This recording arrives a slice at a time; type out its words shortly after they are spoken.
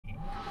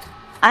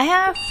I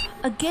have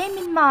a game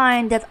in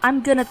mind that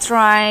I'm gonna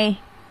try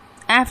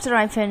after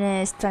I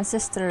finish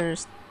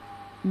Transistor's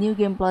New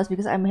Game Plus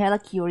because I'm hella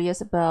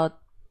curious about.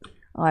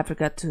 Oh, I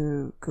forgot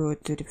to go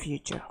to the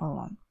future. Hold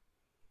on.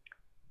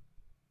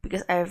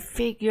 Because I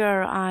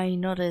figure I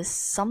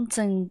noticed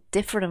something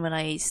different when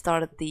I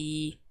started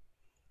the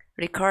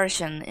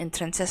recursion in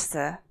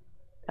Transistor.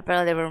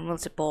 Apparently there were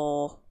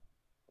multiple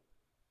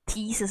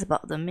teases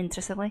about them,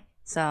 interestingly.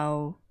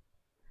 So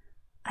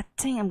I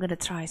think I'm gonna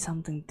try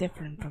something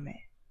different from it.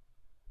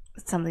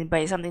 Something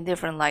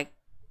different, like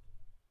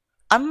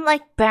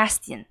unlike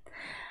Bastion.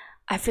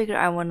 I figure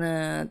I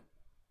wanna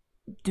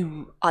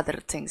do other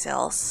things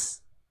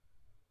else,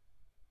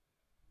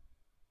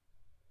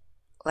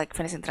 like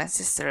finishing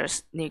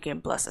Transistor's New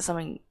Game Plus or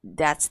something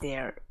that's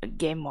their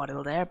game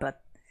model there.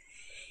 But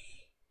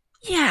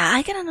yeah,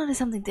 I gotta notice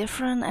something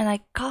different, and I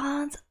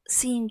can't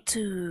seem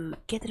to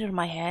get it in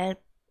my head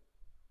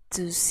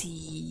to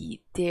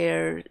see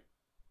the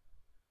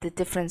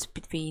difference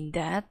between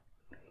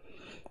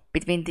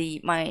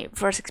my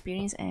first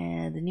experience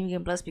and the New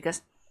Game Plus.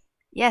 Because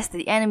yes,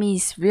 the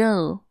enemies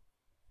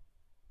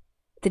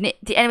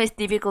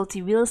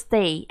difficulty will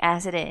stay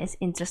as it is,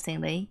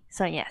 interestingly.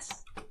 So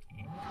yes,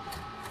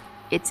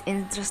 it's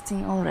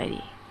interesting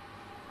already.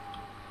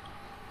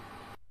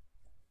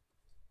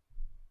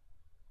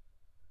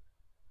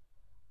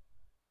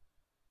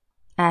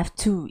 I have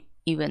two,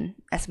 even,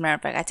 as a matter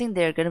of fact. I think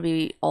they're gonna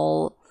be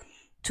all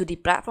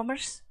 2D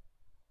platformers.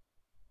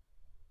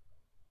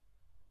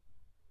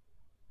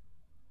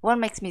 One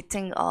makes me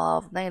think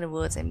of Night in the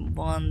Woods, and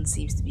one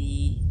seems to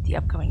be the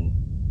upcoming.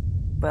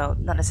 Well,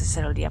 not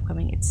necessarily the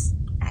upcoming, it's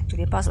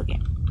actually a puzzle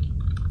game.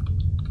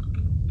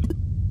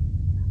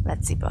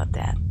 Let's see about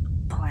that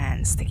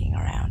plan sticking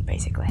around,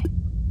 basically.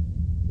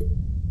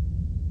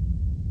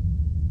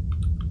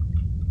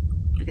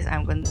 Because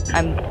I'm gonna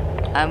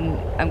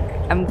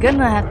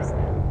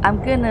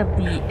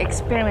be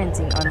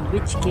experimenting on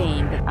which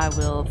game that I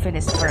will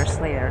finish first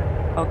later.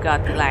 Oh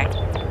god, the lag.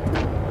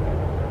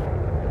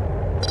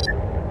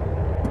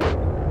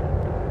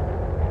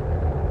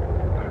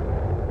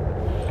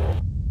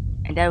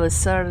 And that will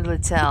certainly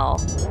tell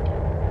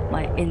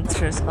my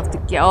interest of the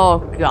game. Oh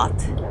god.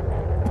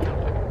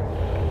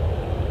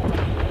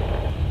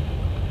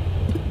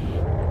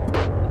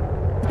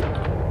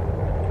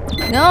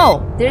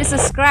 No! There's a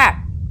scrap!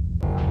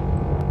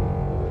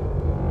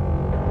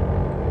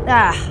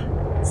 Ah,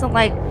 it's not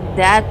like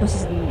that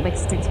position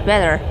makes things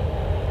better.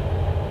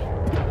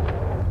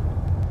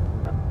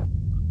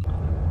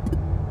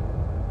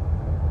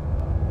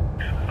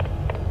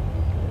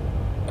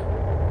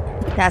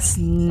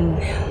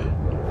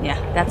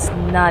 That's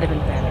not even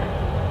better.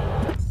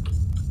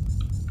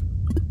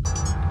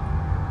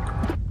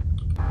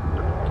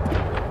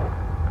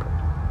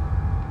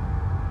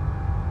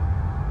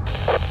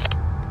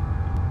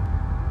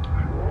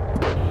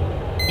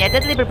 Yeah,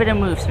 that little bit of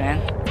moves,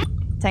 man.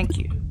 Thank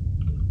you.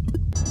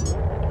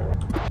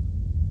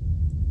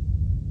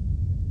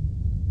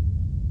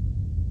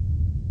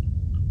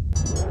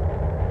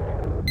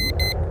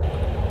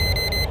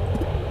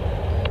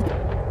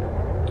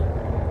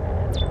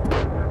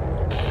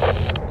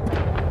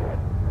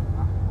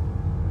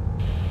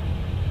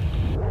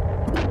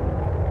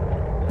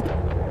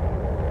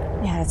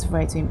 Yeah, that's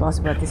way too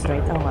impossible at this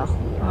rate. Oh well.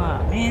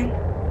 Oh man.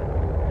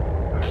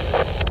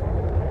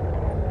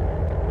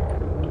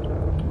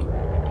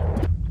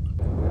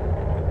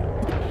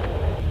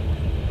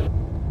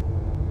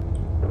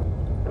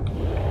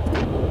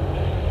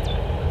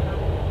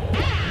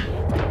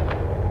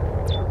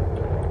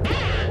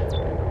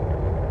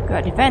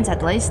 Got defense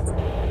at least.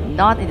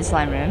 Not in the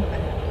slime room.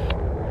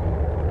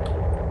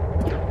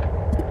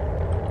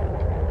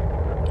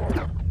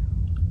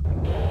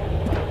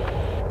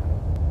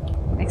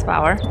 Next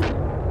power.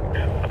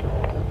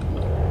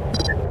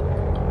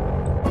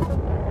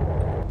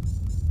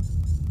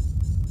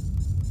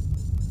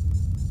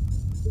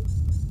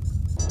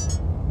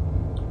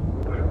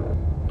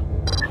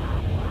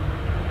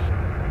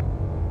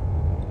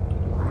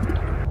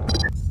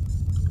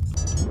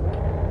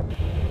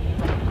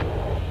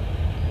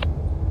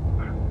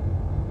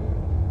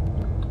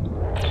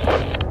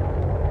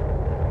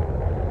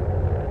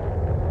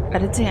 I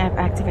don't think I've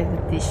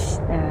activated this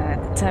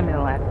the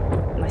terminal at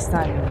my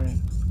starting room.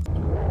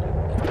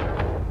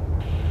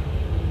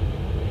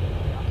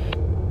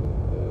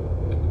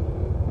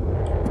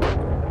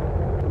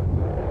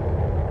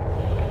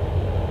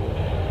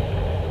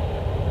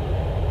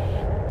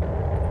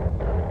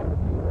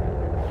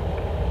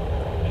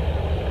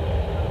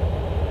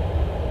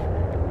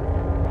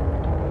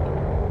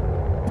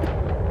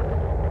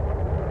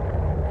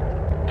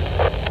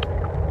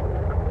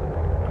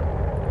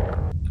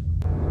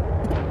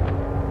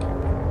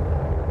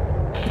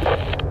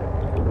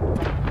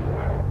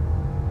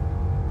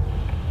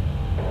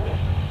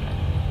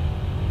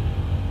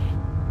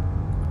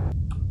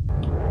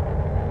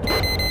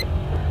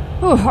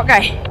 Ooh,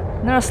 okay.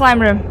 Another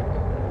slime room.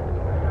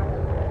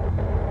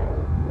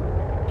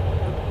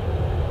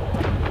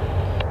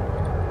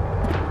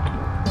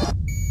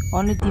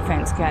 Only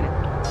defense, got it.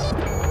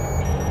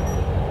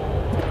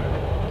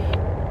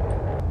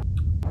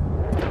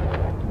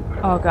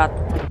 Oh god.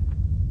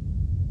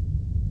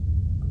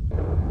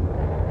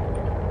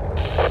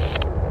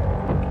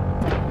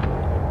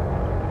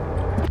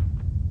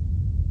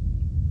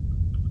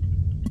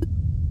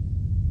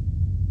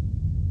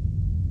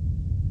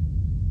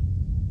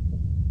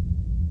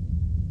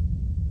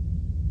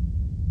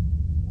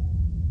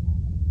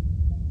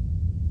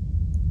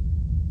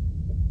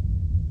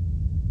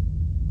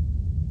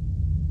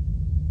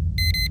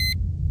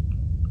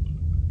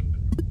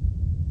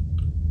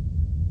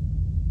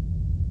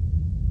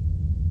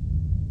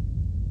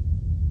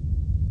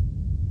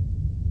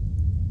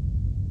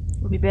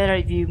 Would be better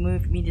if you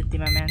move immediately,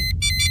 my man.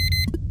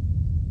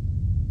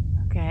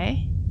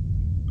 Okay.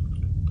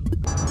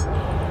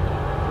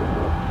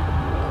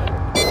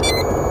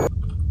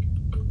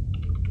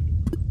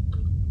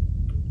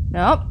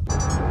 Nope.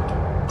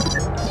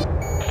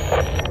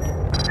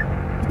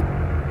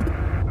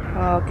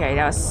 Okay,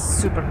 that was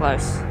super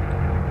close.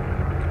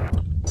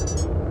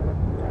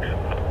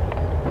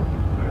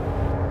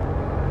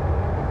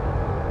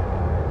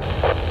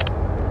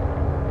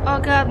 Oh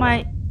god,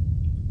 my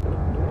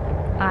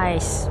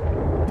eyes.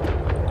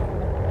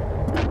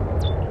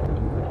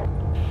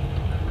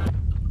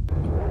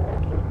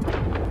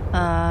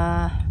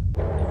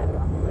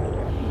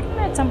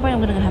 At some point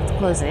I'm gonna have to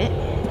close it.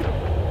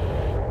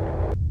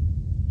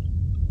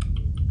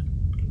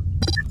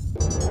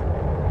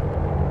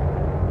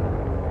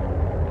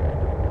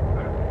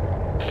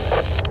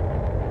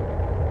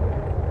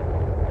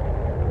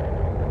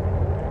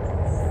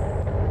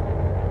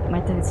 My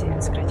tendency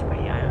to scratch my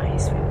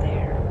eyes from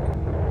there.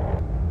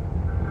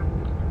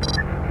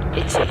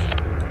 Itchy.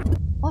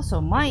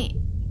 Also, my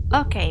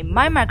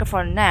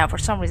microphone now for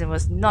some reason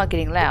was not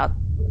getting loud.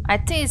 I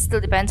think it still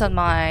depends on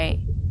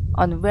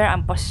where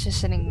I'm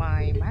positioning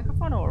my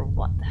microphone or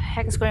what the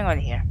heck is going on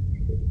here.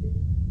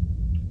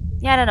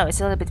 Yeah, I don't know, it's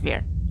a little bit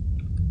weird.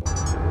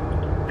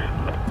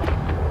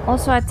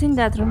 Also, I think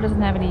that room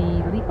doesn't have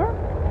any leaper.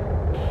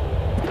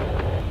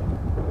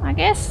 I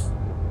guess.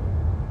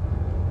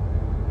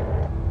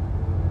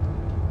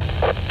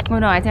 Oh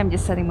no, I think I'm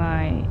just setting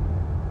my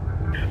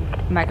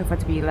microphone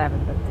to be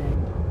 11, but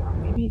then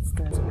maybe it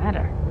still doesn't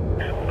matter.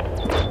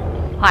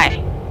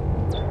 Hi.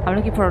 I'm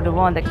looking for the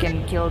one that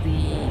can kill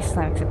the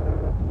slime, except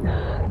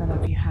none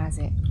of you has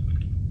it.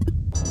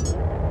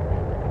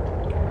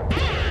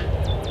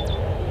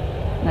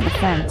 Not a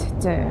vent,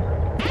 too.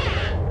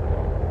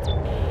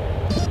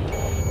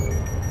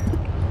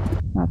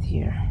 Not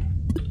here.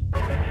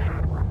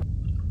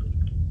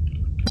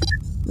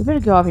 We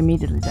better go off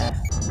immediately though.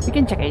 We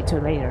can check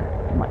A2 later.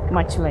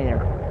 Much later.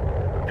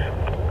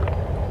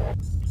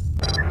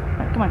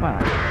 Right, come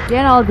on.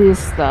 Get all this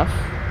stuff.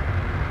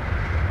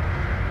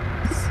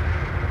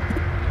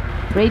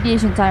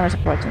 Radiation timer's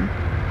approaching.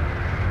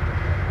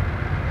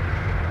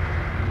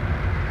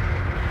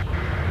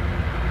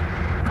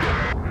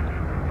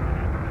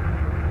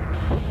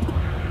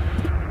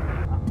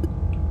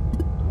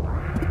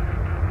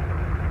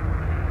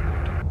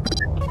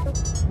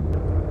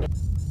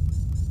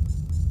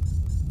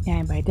 Yeah,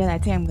 and by then I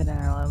think I'm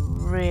gonna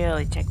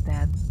really check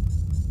that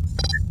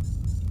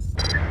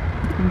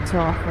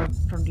intel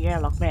from the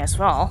airlock bay as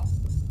well.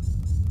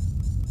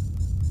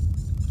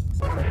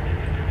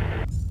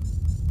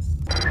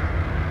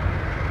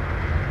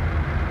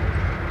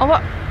 Oh,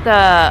 what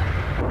the?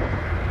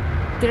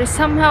 There is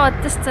somehow a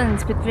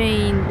distance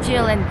between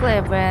Jill and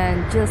Cliff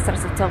when Jill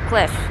starts to tell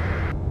Cliff.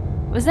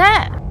 Has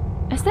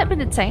that been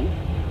the same?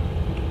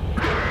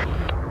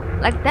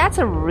 Like, that's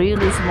a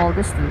really small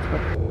distance, but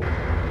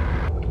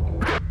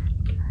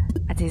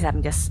at least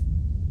I'm just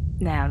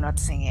now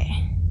noticing it.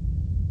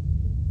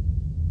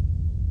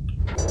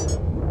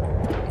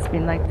 It's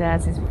been like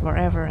that since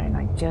forever, and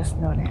I just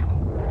know now.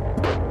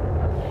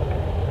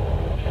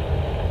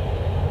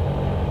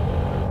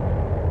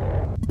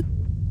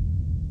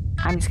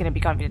 I'm just gonna be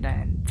confident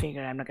and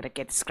figure I'm not gonna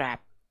get the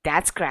scrap.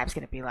 That scrap's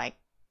gonna be like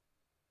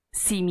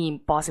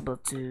semi-impossible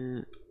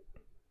to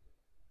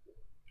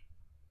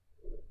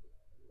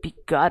be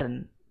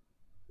gotten.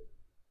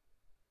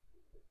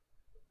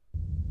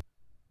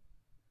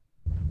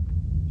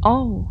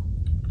 Oh,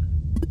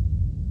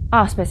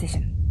 space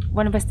station.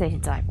 One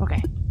investigation type.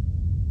 Okay,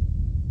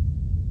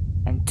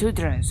 and 2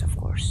 drones, of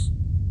course.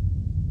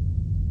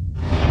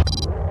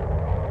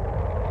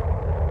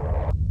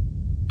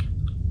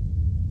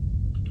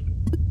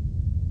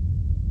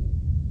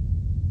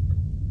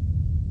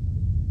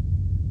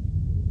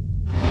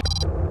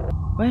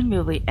 When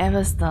will we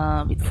ever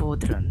start with 4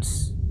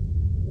 drones?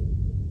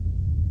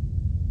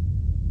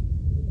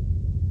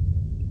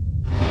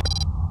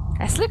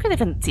 Has Liquid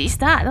even teased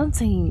that? I don't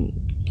think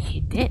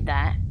he did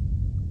that.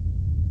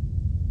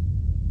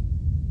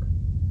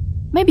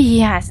 Maybe he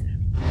hasn't.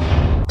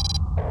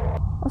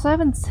 Also, I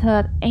haven't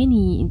heard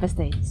any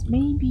investigations.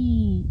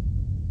 Maybe...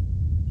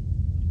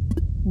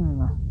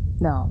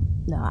 No,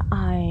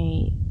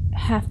 I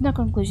have no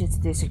conclusions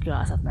to this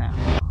regard as of now.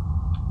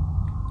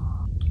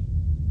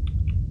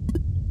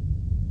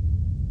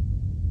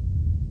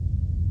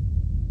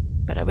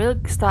 But I will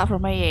start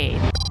from my aid.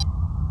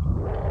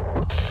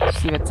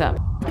 See what's up.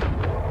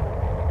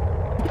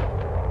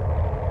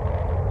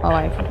 Oh,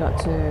 I forgot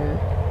to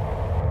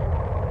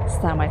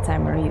start my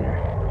timer either.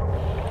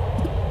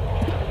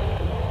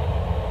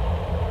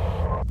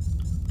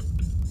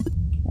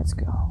 Let's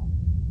go.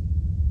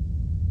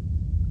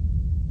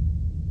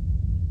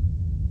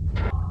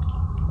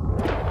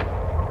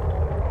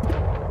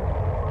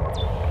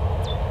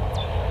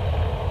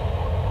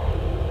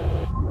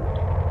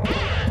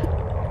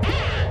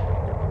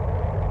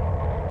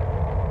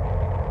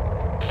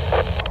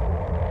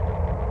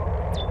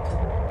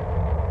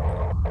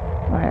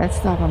 Alright, let's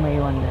start from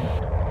A1 then.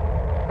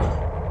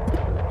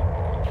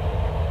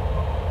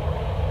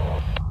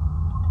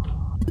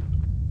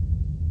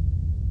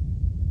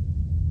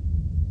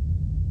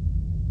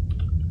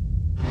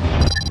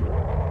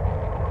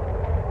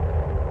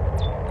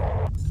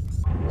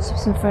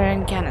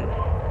 Subsumerian cannon.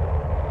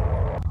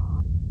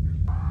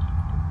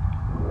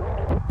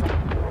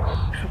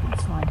 Oh, freaking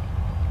slime.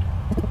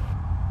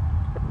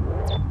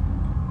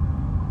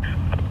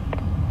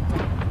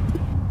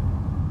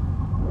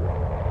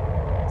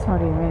 It's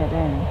already a minute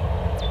in.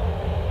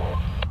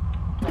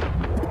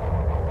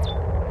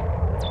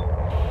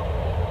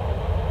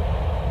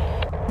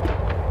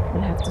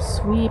 We'll have to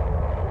sweep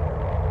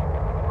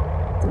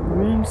the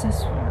rooms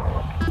as well.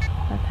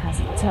 That has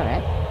a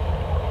turret.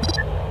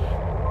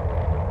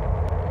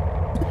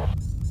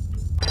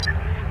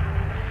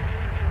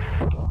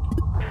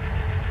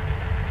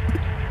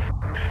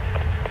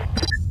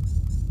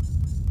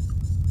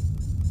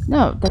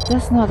 No, that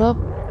does not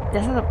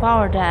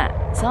power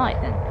that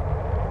side then.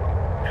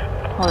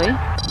 Holly.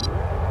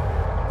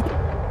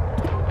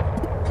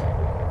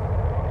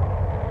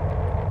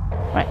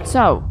 Right,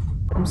 so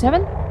room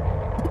 7?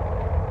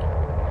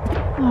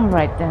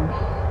 Alright then.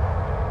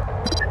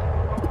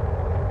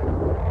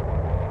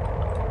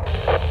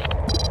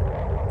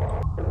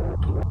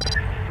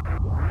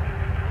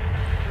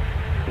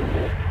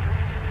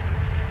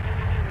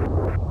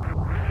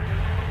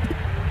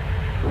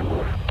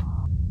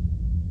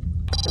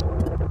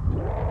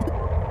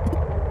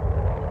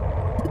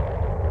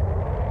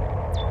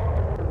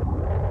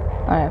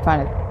 Alright,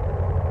 find it.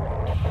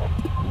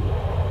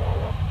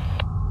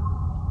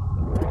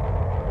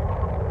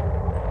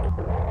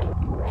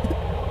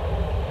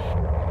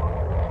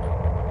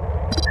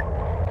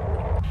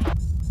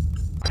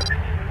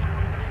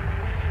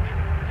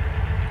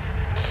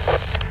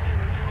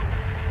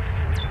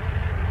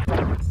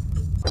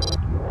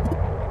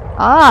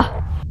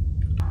 Ah!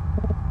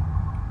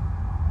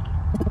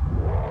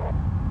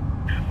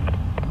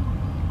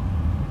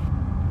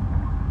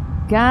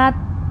 God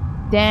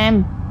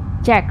damn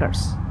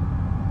checkers.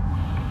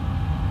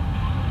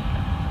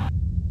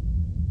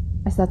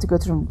 I still have to go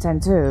to room 10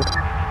 too.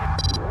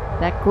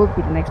 That could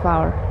be the next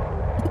power.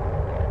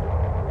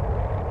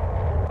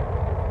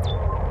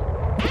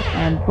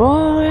 And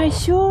boy, I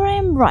sure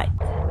am right.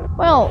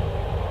 Well,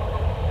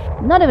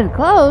 not even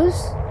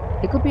close.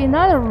 It could be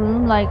another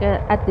room like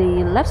at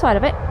the left side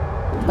of it.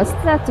 But still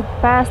have to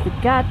pass the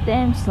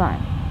goddamn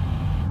slime.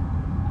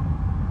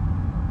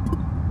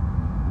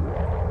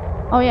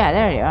 Oh yeah,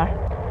 there you are.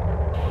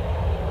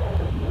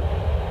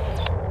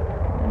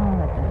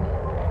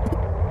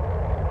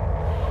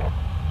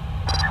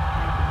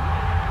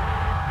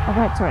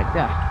 Alright, sorry,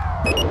 go.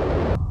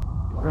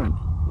 Room.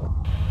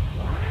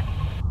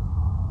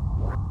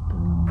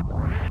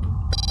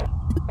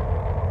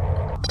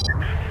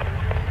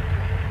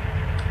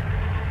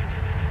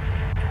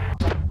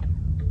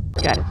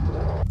 Got it.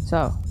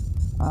 So,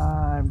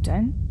 room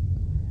 10?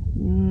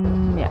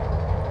 Yeah.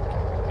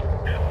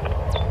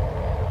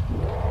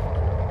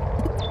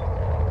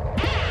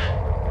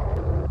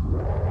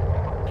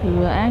 We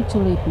will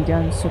actually be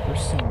done super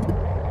soon.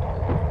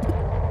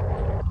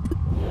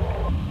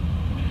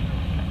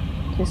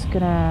 Just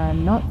gonna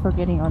not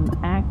forgetting on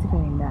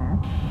activating that.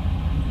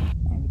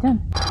 And we're done.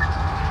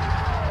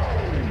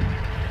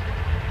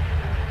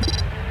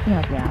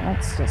 Yeah,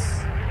 let's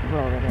just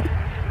roll with it.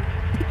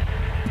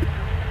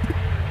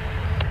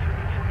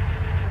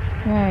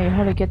 Yeah, your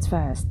hardly gets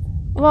fast.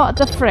 What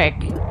the frick?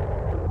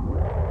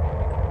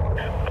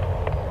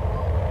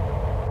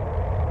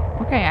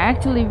 Okay,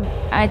 actually,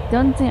 I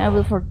don't think I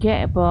will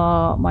forget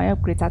about my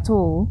upgrades at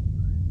all.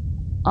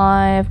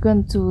 I've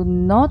gone to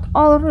not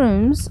all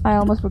rooms. I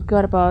almost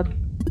forgot about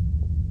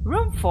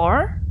room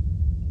 4.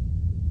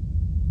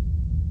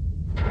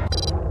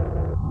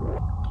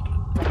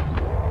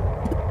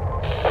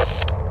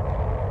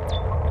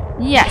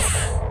 Yes!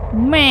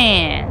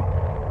 Man!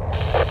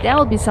 That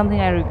will be something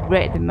I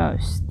regret the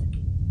most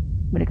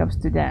when it comes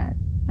to that.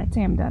 I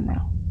think I'm done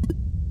now.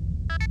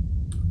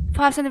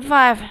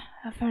 575!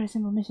 A very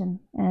simple mission,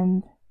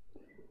 and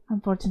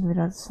unfortunately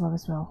that's slow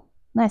as well.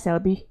 Nice,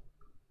 LB.